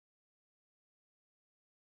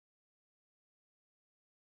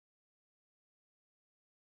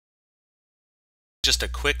just a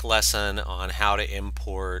quick lesson on how to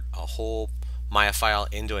import a whole Maya file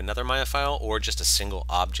into another Maya file, or just a single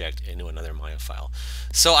object into another Maya file.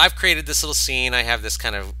 So I've created this little scene. I have this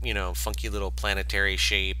kind of, funky little planetary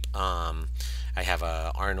shape. I have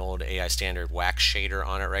a Arnold AI standard wax shader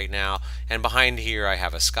on it right now. And behind here I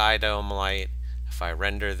have a sky dome light. If I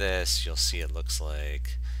render this, you'll see it looks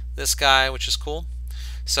like this guy, which is cool.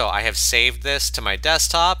 So I have saved this to my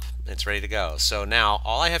desktop. It's ready to go. So now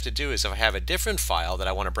all I have to do is, if I have a different file that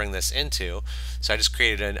I want to bring this into, so I just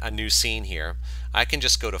created a new scene here, I can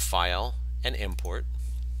just go to File and Import.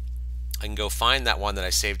 I can go find that one that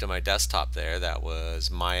I saved to my desktop there. That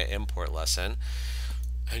was Maya import lesson.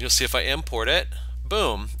 And you'll see if I import it,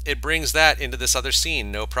 boom, it brings that into this other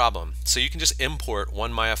scene, no problem. So you can just import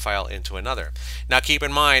one Maya file into another. Now keep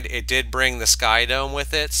in mind, it did bring the sky dome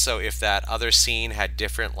with it, so if that other scene had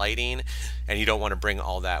different lighting and you don't want to bring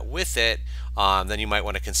all that with it, then you might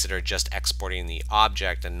want to consider just exporting the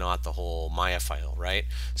object and not the whole Maya file, right?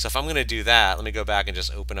 So if I'm going to do that, let me go back and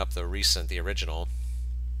just open up the original.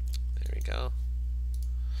 There we go.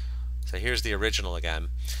 So here's the original again.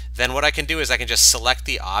 Then what I can do is I can just select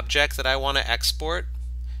the object that I want to export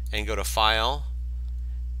and go to File,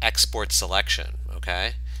 Export Selection,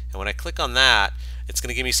 okay? And when I click on that, it's going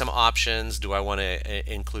to give me some options. Do I want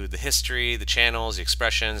to include the history, the channels, the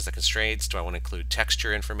expressions, the constraints? Do I want to include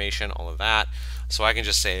texture information, all of that? So I can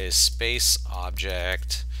just say space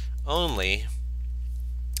object only,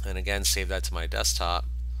 and again save that to my desktop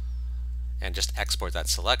and just export that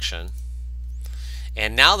selection.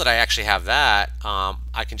 And now that I actually have that,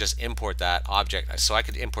 I can just import that object. So I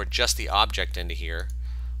could import just the object into here.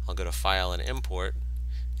 I'll go to File and Import,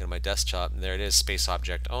 go to my desktop, and there it is, space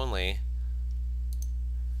object only.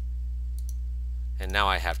 And now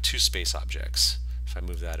I have two space objects. If I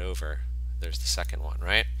move that over, there's the second one,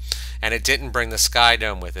 right? And it didn't bring the sky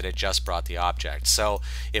dome with it, it just brought the object. So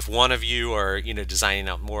if one of you are designing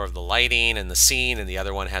out more of the lighting and the scene, and the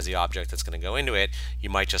other one has the object that's going to go into it, you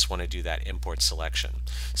might just want to do that import selection.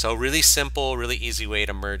 So really simple, really easy way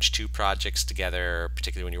to merge two projects together,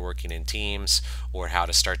 particularly when you're working in teams, or how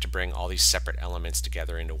to start to bring all these separate elements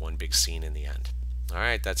together into one big scene in the end. All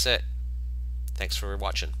right, that's it. Thanks for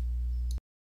watching.